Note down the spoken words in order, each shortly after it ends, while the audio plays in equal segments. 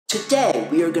Today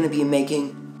we are going to be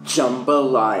making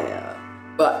jambalaya,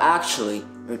 but actually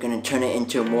we're going to turn it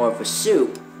into more of a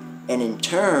soup, and in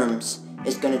terms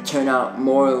it's going to turn out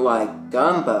more like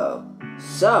gumbo.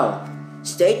 So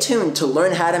stay tuned to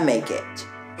learn how to make it.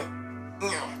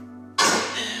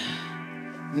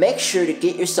 Make sure to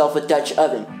get yourself a Dutch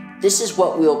oven. This is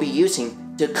what we'll be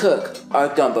using to cook our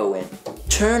gumbo in.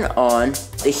 Turn on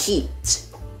the heat.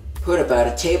 Put about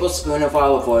a tablespoon of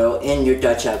olive oil in your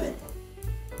Dutch oven.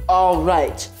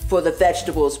 Alright, for the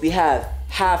vegetables we have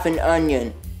half an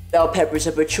onion, bell peppers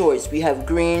of our choice. We have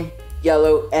green,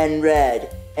 yellow, and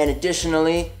red. And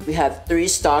additionally, we have 3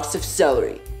 stalks of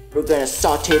celery. We're gonna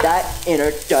saute that in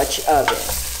our Dutch oven.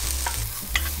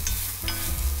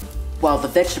 While the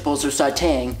vegetables are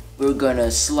sauteing, we're gonna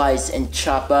slice and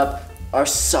chop up our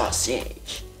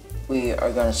sausage. We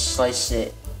are gonna slice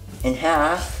it in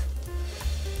half.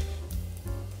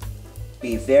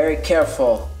 Be very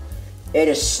careful. It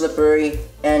is slippery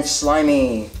and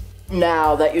slimy.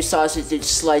 Now that your sausage is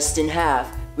sliced in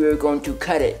half, we are going to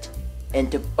cut it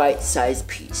into bite-sized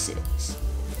pieces.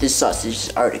 This sausage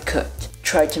is already cooked.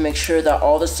 Try to make sure that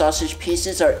all the sausage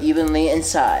pieces are evenly in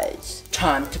size.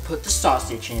 Time to put the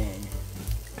sausage in.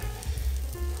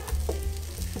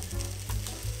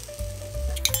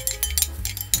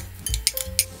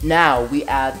 Now we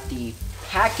add the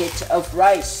packet of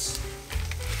rice.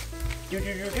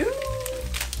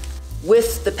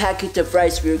 With the packet of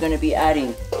rice, we are going to be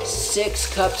adding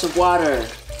 6 cups of water.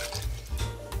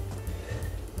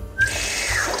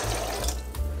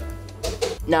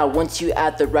 Now, once you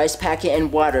add the rice packet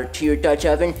and water to your Dutch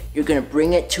oven, you're going to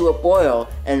bring it to a boil.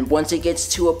 And once it gets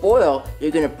to a boil,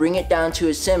 you're going to bring it down to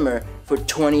a simmer for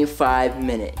 25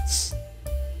 minutes.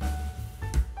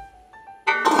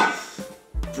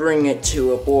 Bring it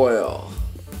to a boil.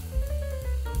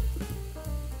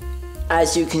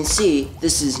 As you can see,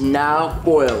 this is now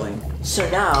boiling. So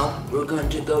now, we're going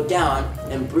to go down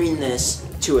and bring this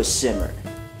to a simmer.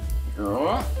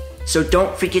 So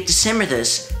don't forget to simmer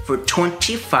this for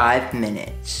 25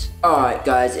 minutes. Alright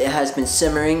guys, it has been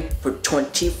simmering for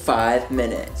 25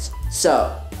 minutes.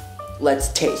 So,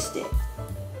 let's taste it.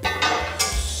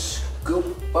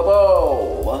 Scoop a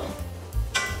bowl.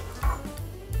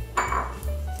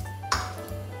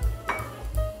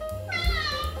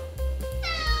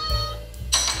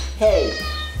 Hey,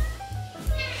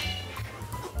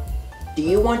 do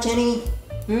you want any?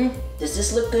 Does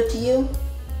this look good to you?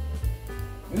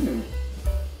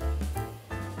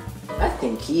 I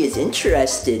think he is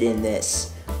interested in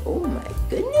this. Oh my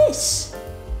goodness.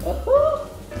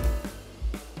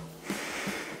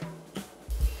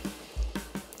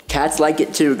 Cats like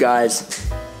it too, guys.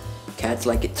 Cats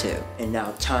like it too. And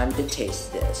now time to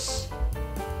taste this.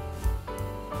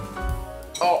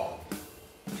 Oh.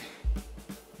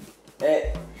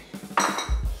 Hey.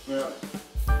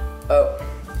 Oh.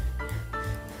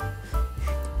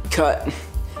 Cut.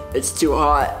 It's too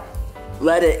hot.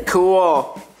 Let it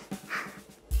cool.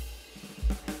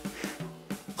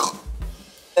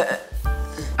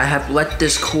 I have let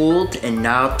this cooled, and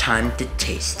now time to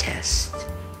taste test.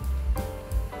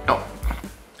 Oh.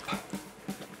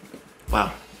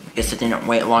 Wow. Guess I didn't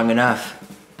wait long enough.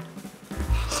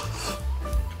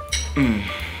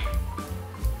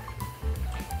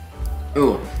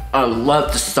 Ooh, I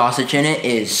love the sausage in it. It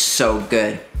is so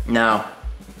good. Now,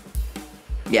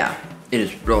 yeah, it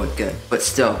is really good, but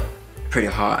still pretty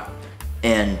hot.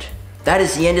 And that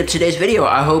is the end of today's video.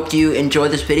 I hope you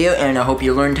enjoyed this video, and I hope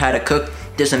you learned how to cook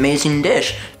this amazing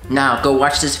dish. Now, go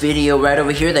watch this video right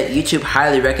over here that YouTube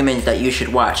highly recommends that you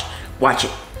should watch. Watch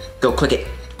it. Go click it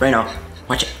right now.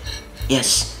 Watch it.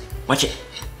 Yes, watch it.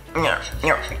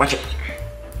 Watch it.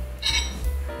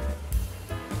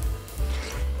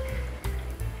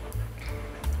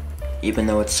 Even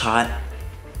though it's hot,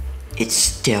 it's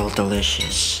still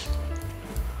delicious.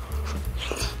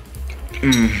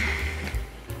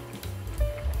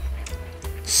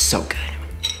 So good.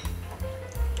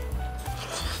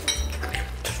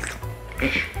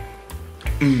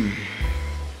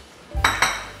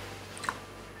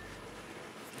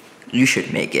 You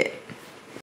should make it.